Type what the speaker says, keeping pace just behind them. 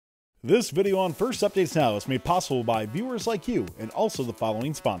This video on First Updates Now is made possible by viewers like you and also the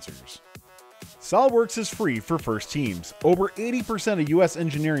following sponsors. SOLIDWORKS is free for first teams. Over 80% of US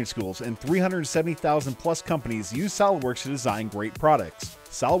engineering schools and 370,000 plus companies use SOLIDWORKS to design great products.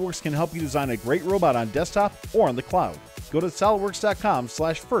 SOLIDWORKS can help you design a great robot on desktop or on the cloud. Go to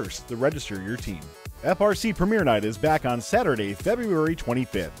solidworks.com/first to register your team. FRC Premiere Night is back on Saturday, February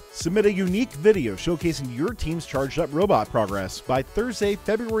 25th. Submit a unique video showcasing your team's charged up robot progress by Thursday,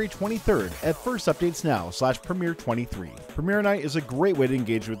 February 23rd at firstupdatesnow/premiere23. Premiere Night is a great way to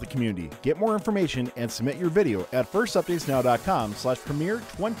engage with the community. Get more information and submit your video at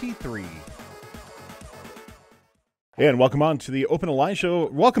firstupdatesnow.com/premiere23. And welcome on to the Open Alliance Show.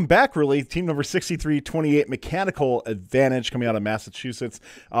 Welcome back, really. Team number 6328, Mechanical Advantage, coming out of Massachusetts.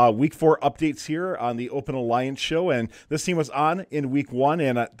 Week 4 updates here on the Open Alliance Show. And this team was on in Week 1,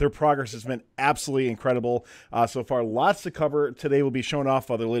 and their progress has been absolutely incredible so far. Lots to cover. Today we'll be showing off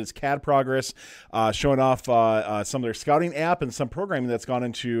their latest CAD progress, showing off some of their scouting app and some programming that's gone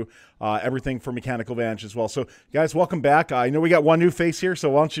into everything for Mechanical Advantage as well. So, guys, welcome back. I know we got one new face here,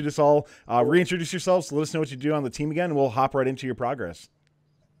 so why don't you just all reintroduce yourselves, let us know what you do on the team again, and we'll hop right into your progress.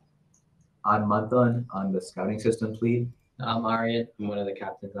 I'm Manthan. I'm the scouting systems lead. I'm Arya. I'm one of the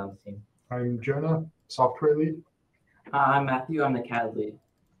captains on the team. I'm Jonah, software lead. I'm Matthew. I'm the CAD lead.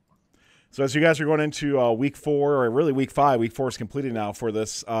 So as you guys are going into week 4, or really week 5, week 4 is completed now for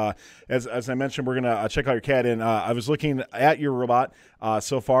this. As I mentioned, we're going to check out your CAD. And I was looking at your robot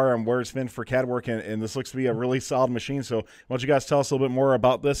so far and where it's been for CAD work, and this looks to be a really solid machine. So why don't you guys tell us a little bit more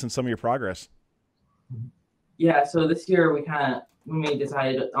about this and some of your progress? Yeah, so this year when we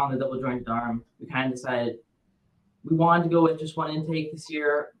decided on the double jointed arm, we kind of decided we wanted to go with just one intake this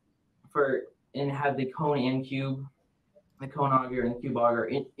year and have the cone and cube, the cone auger and the cube auger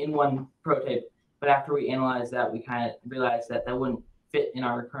in one prototype. But after we analyzed that, we kind of realized that wouldn't fit in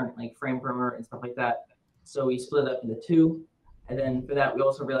our current frame perimeter and stuff like that. So we split it up into 2. And then for that, we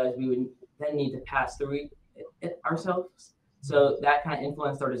also realized we would then need to pass through it ourselves. So that kind of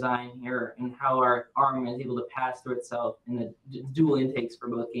influenced our design here and how our arm is able to pass through itself in the dual intakes for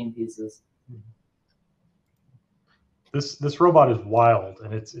both game pieces. This robot is wild,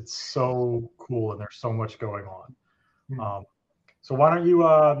 and it's so cool, and there's so much going on. So why don't you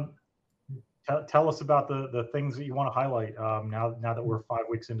tell us about the things that you want to highlight now that we're 5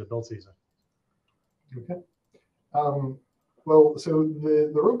 weeks into build season? Okay. Well, so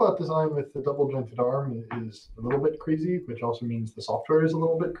the robot design with the double jointed arm is a little bit crazy, which also means the software is a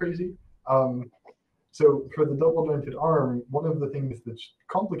little bit crazy. So for the double jointed arm, one of the things that's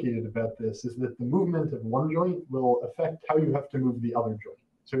complicated about this is that the movement of one joint will affect how you have to move the other joint.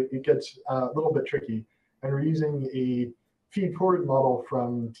 So it gets a little bit tricky. And we're using a feed forward model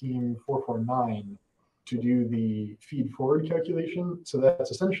from team 449 to do the feed forward calculation. So that's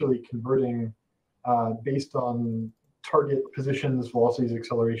essentially converting based on target positions, velocities,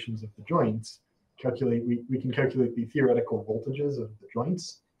 accelerations of the joints. We can calculate the theoretical voltages of the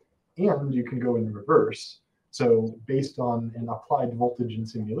joints, and you can go in reverse. So based on an applied voltage in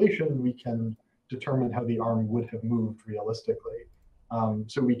simulation, we can determine how the arm would have moved realistically.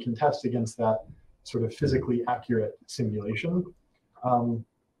 So we can test against that sort of physically accurate simulation.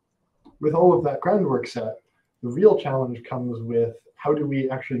 With all of that groundwork set, the real challenge comes with how do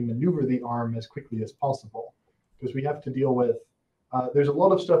we actually maneuver the arm as quickly as possible? Because we have to deal with, there's a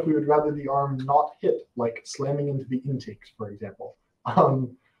lot of stuff we would rather the arm not hit, like slamming into the intakes, for example,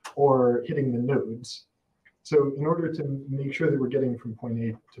 or hitting the nodes. So in order to make sure that we're getting from point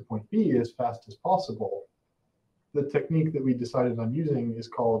A to point B as fast as possible, the technique that we decided on using is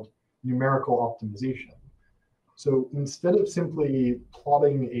called numerical optimization. So instead of simply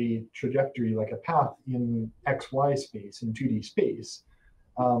plotting a trajectory like a path in XY space, in 2D space,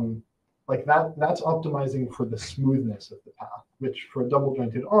 that's optimizing for the smoothness of the path, which for a double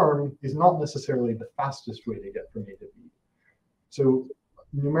jointed arm is not necessarily the fastest way to get from A to B. So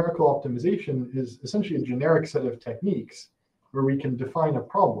numerical optimization is essentially a generic set of techniques where we can define a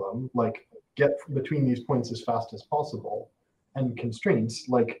problem, like get between these points as fast as possible, and constraints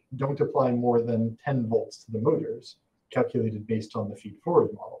like don't apply more than 10 volts to the motors, calculated based on the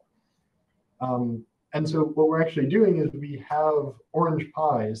feed-forward model. And so what we're actually doing is we have orange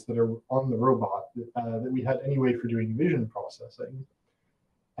pies that are on the robot that we had anyway for doing vision processing.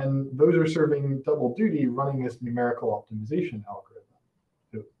 And those are serving double duty running this numerical optimization algorithm.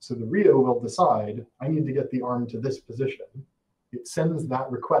 So the Rio will decide, I need to get the arm to this position. It sends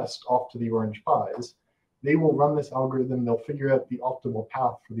that request off to the orange pies. They will run this algorithm. They'll figure out the optimal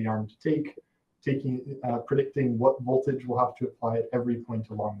path for the arm to take, predicting what voltage we'll have to apply at every point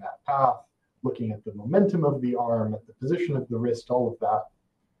along that path, looking at the momentum of the arm, at the position of the wrist, all of that.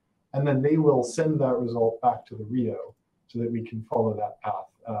 and then they will send that result back to the Rio so that we can follow that path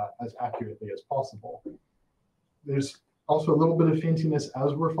as accurately as possible. There's also a little bit of fanciness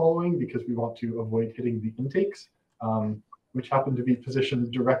as we're following because we want to avoid hitting the intakes, which happen to be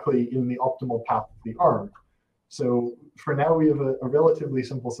positioned directly in the optimal path of the arm. So for now, we have a relatively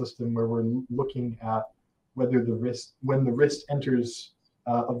simple system where we're looking at whether when the wrist enters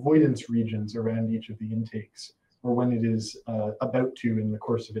avoidance regions around each of the intakes, or when it is about to in the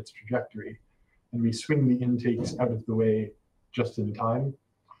course of its trajectory. And we swing the intakes out of the way just in time.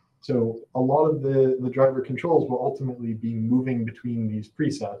 So a lot of the driver controls will ultimately be moving between these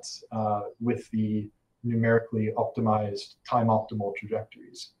presets with the numerically optimized time optimal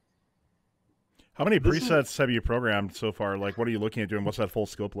trajectories. How many presets have you programmed so far? Like, what are you looking at doing? What's that full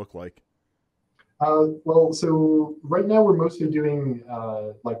scope look like? Well, so right now we're mostly doing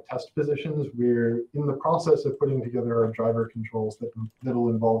like test positions. We're in the process of putting together our driver controls that'll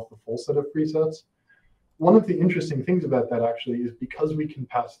involve the full set of presets. One of the interesting things about that actually is because we can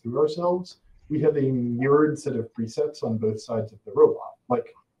pass through ourselves, we have a mirrored set of presets on both sides of the robot.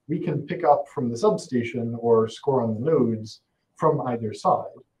 Like we can pick up from the substation or score on the nodes from either side.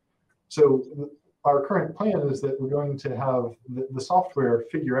 So our current plan is that we're going to have the software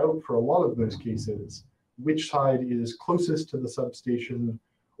figure out for a lot of those cases which side is closest to the substation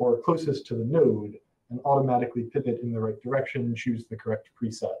or closest to the node and automatically pivot in the right direction, choose the correct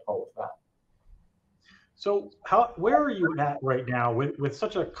preset, all of that. So where are you at right now with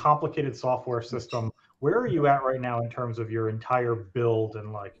such a complicated software system? Where are you at right now in terms of your entire build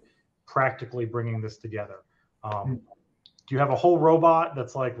and like practically bringing this together? Do you have a whole robot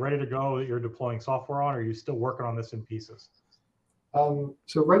that's like ready to go that you're deploying software on, or are you still working on this in pieces?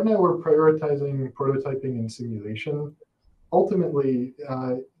 So right now we're prioritizing prototyping and simulation. Ultimately,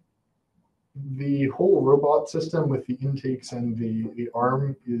 the whole robot system with the intakes and the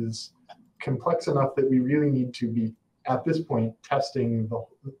arm is complex enough that we really need to be, at this point,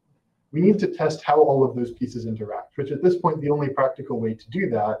 we need to test how all of those pieces interact, which at this point, the only practical way to do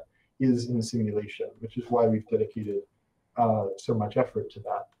that is in simulation, which is why we've dedicated so much effort to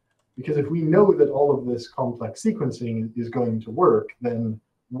that. Because if we know that all of this complex sequencing is going to work, then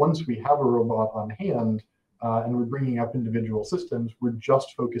once we have a robot on hand and we're bringing up individual systems, we're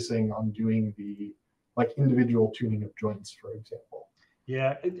just focusing on doing the like individual tuning of joints, for example.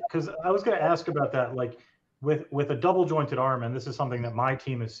 Yeah, because I was going to ask about that. Like with a double jointed arm, and this is something that my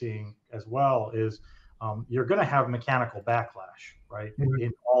team is seeing as well, is you're going to have mechanical backlash, right,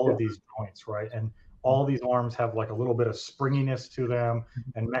 in all of these joints, right? And all these arms have like a little bit of springiness to them,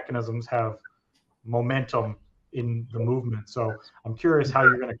 and mechanisms have momentum in the movement. So I'm curious how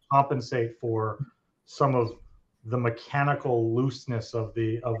you're going to compensate for some of the mechanical looseness of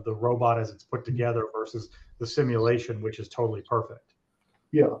the robot as it's put together versus the simulation, which is totally perfect.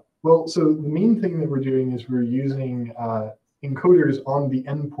 Yeah, well, so the main thing that we're doing is we're using encoders on the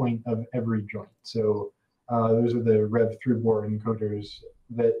endpoint of every joint. So those are the rev through bore encoders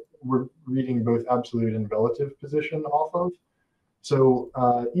that we're reading both absolute and relative position off of. So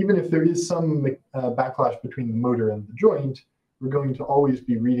even if there is some backlash between the motor and the joint, we're going to always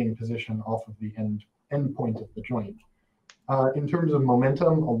be reading position off of the end point of the joint. In terms of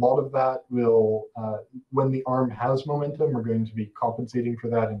momentum, a lot of that will, when the arm has momentum, we're going to be compensating for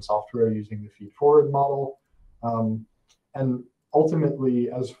that in software using the feed-forward model. And ultimately,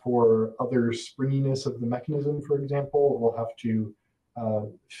 as for other springiness of the mechanism, for example, we'll have to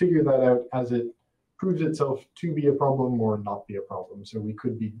figure that out as it proves itself to be a problem or not be a problem. So we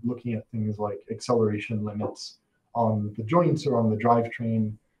could be looking at things like acceleration limits on the joints or on the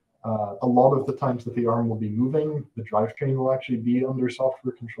drivetrain. A lot of the times that the arm will be moving, the drivetrain will actually be under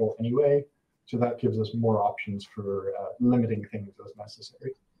software control anyway. So that gives us more options for limiting things as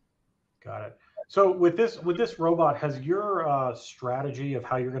necessary. Got it. So with this robot, has your strategy of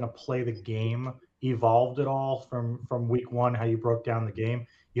how you're going to play the game evolved at all from week one, how you broke down the game?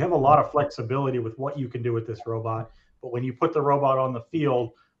 You have a lot of flexibility with what you can do with this robot, but when you put the robot on the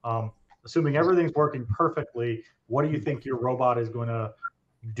field, assuming everything's working perfectly, what do you think your robot is going to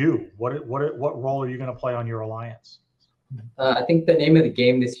do? What role are you going to play on your alliance? I think the name of the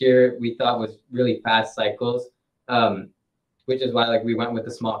game this year we thought was really fast cycles, which is why like we went with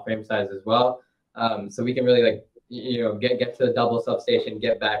the small frame size as well, so we can really like get to the double substation,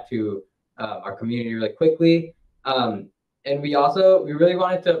 get back to our community really quickly, and we really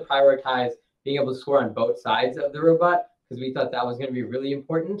wanted to prioritize being able to score on both sides of the robot because we thought that was going to be really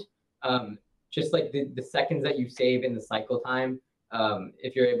important. Just like the seconds that you save in the cycle time,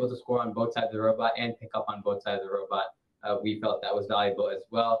 if you're able to score on both sides of the robot and pick up on both sides of the robot, we felt that was valuable as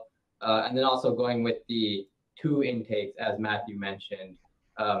well. And then also going with the 2 intakes, as Matthew mentioned,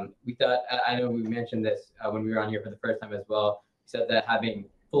 We thought, I know we mentioned this when we were on here for the first time as well. We said that having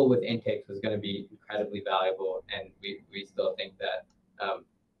full width intakes was going to be incredibly valuable, and we still think that.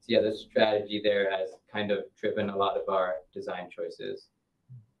 So yeah, the strategy there has kind of driven a lot of our design choices.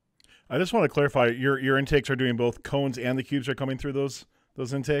 I just want to clarify, your intakes are doing both cones and the cubes are coming through those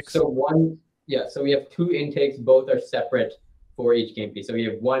intakes? So so we have 2 intakes, both are separate for each game piece. So we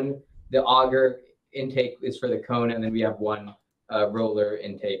have one, the auger intake is for the cone, and then we have one roller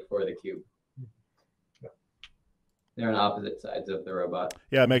intake for the cube. They're on opposite sides of the robot.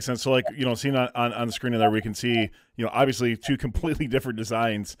 Yeah, it makes sense. So, like, seeing on the screen there, we can see, obviously 2 completely different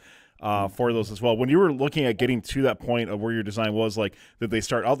designs for those as well. When you were looking at getting to that point of where your design was, like, did they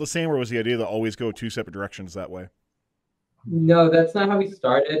start out the same, or was the idea to always go 2 separate directions that way? No, that's not how we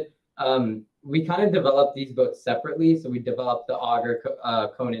started. We kind of developed these both separately. So we developed the auger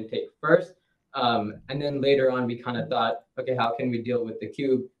cone intake first. And then later on, we kind of thought, okay, how can we deal with the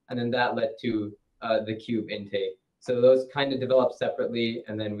cube? And then that led to the cube intake. So those kind of developed separately,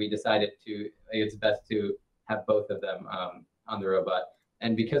 and then we decided it's best to have both of them on the robot.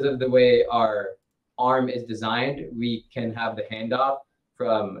 And because of the way our arm is designed, we can have the handoff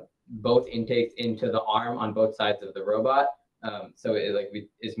from both intakes into the arm on both sides of the robot. So it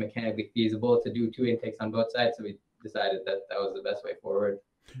is mechanically feasible to do 2 intakes on both sides. So we decided that was the best way forward.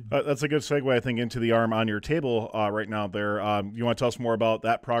 That's a good segue, I think, into the arm on your table right now there. You want to tell us more about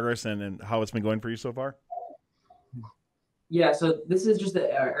that progress and how it's been going for you so far? Yeah, so this is just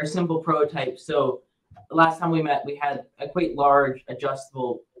our simple prototype. So last time we met, we had a quite large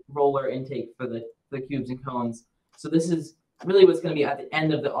adjustable roller intake for the cubes and cones. So this is really what's going to be at the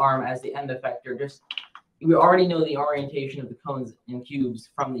end of the arm as the end effector. We already know the orientation of the cones and cubes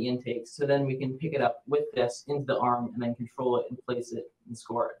from the intakes. So then we can pick it up with this into the arm and then control it and place it and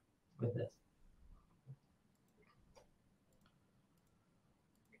score it with this.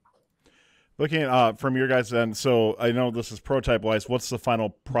 Looking at from your guys then, so I know this is prototype wise. What's the final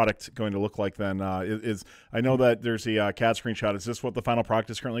product going to look like then? I know that there's the CAD screenshot. Is this what the final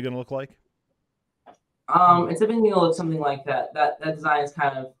product is currently going to look like? It's definitely going to look something like that. That design has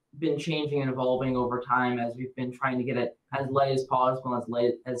kind of been changing and evolving over time as we've been trying to get it as light as possible,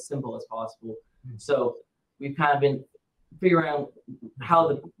 as simple as possible. So we've kind of been figuring out how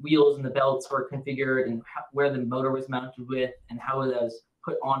the wheels and the belts were configured and where the motor was mounted with and how it was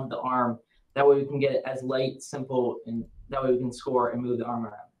put onto the arm. That way we can get it as light, simple, and that way we can score and move the arm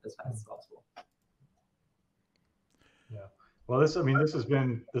around as fast as possible. Yeah. Well, this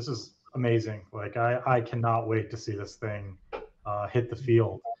is amazing. Like I cannot wait to see this thing hit the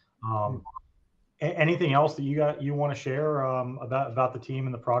field. Anything else that you want to share about the team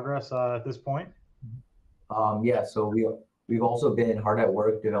and the progress at this point? Yeah, so we've also been hard at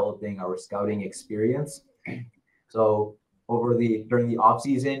work developing our scouting experience. So during the off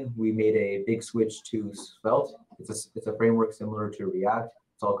season, we made a big switch to Svelte. It's a framework similar to React.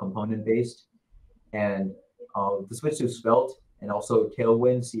 It's all component based, and the switch to Svelte and also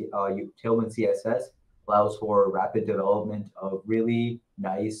Tailwind CSS allows for rapid development of really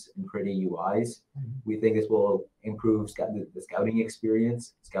nice and pretty UIs. We think this will improve the scouting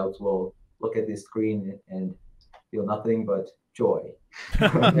experience. Scouts will look at this screen and feel nothing but joy.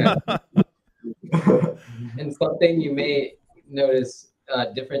 And something you may notice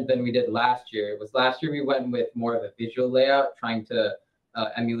different than we did last year was last year we went with more of a visual layout, trying to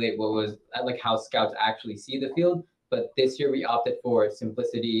emulate what was like how scouts actually see the field. But this year we opted for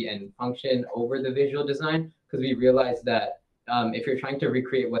simplicity and function over the visual design because we realized that if you're trying to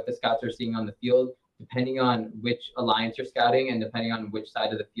recreate what the scouts are seeing on the field, depending on which alliance you're scouting and depending on which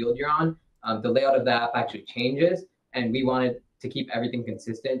side of the field you're on, the layout of the app actually changes. And we wanted to keep everything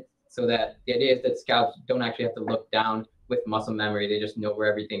consistent so that the idea is that scouts don't actually have to look down with muscle memory. They just know where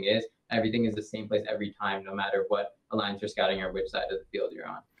everything is. Everything is the same place every time, no matter what alliance you're scouting or which side of the field you're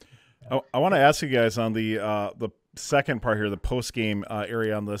on. I want to ask you guys on the second part here, the post game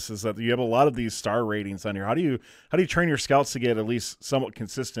area on this, is that you have a lot of these star ratings on here. How do you train your scouts to get at least somewhat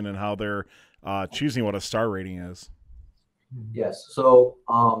consistent in how they're choosing what a star rating is? Yes. So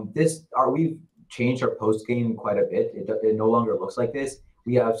we've changed our post game quite a bit. It no longer looks like this.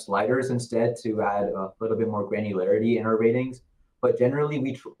 We have sliders instead to add a little bit more granularity in our ratings. But generally,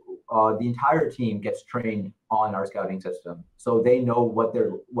 the entire team gets trained on our scouting system, so they know what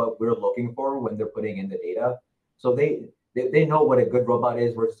we're looking for when they're putting in the data. So they know what a good robot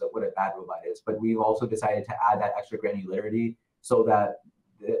is versus what a bad robot is. But we've also decided to add that extra granularity so that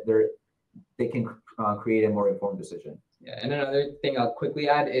they can create a more informed decision. Yeah, and another thing I'll quickly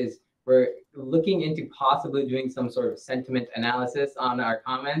add is we're looking into possibly doing some sort of sentiment analysis on our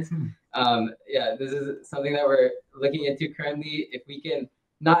comments. Yeah, this is something that we're looking into currently. If we can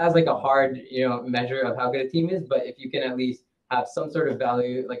not as like a hard, measure of how good a team is, but if you can at least have some sort of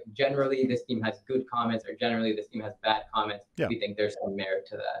value, like generally this team has good comments or generally this team has bad comments, we think there's some merit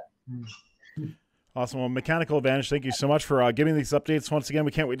to that. Awesome. Well, Mechanical Advantage, thank you so much for giving these updates. Once again,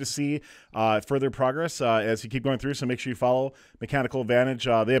 we can't wait to see further progress as you keep going through, so make sure you follow Mechanical Advantage.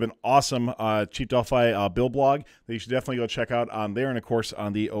 They have an awesome Cheap Delphi build blog that you should definitely go check out on there and, of course,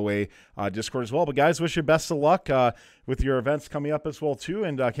 on the OA Discord as well. But, guys, wish you best of luck with your events coming up as well, too,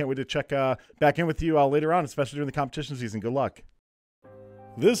 and can't wait to check back in with you later on, especially during the competition season. Good luck.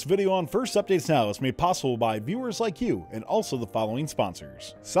 This video on First Updates Now is made possible by viewers like you and also the following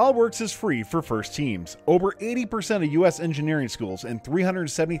sponsors. SolidWorks is free for first teams. Over 80% of U.S. engineering schools and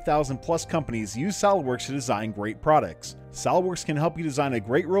 370,000 plus companies use SolidWorks to design great products. SolidWorks can help you design a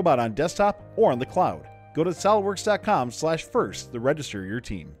great robot on desktop or on the cloud. Go to solidworks.com/first to register your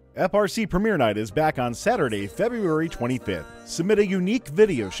team. FRC Premiere Night is back on Saturday, February 25th. Submit a unique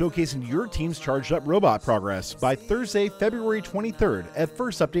video showcasing your team's charged up robot progress by Thursday, February 23rd at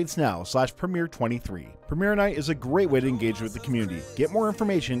firstupdatesnow/premiere23. Premiere Night is a great way to engage with the community. Get more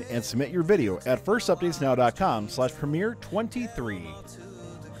information and submit your video at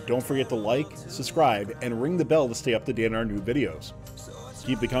firstupdatesnow.com/premiere23. Don't forget to like, subscribe, and ring the bell to stay up to date on our new videos.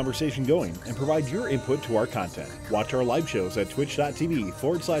 Keep the conversation going and provide your input to our content. Watch our live shows at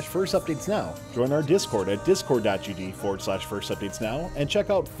twitch.tv/firstupdatesnow. Join our Discord at discord.gg/firstupdatesnow and check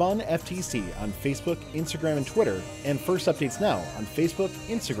out Fun FTC on Facebook, Instagram, and Twitter, and First Updates Now on Facebook,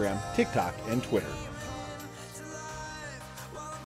 Instagram, TikTok, and Twitter.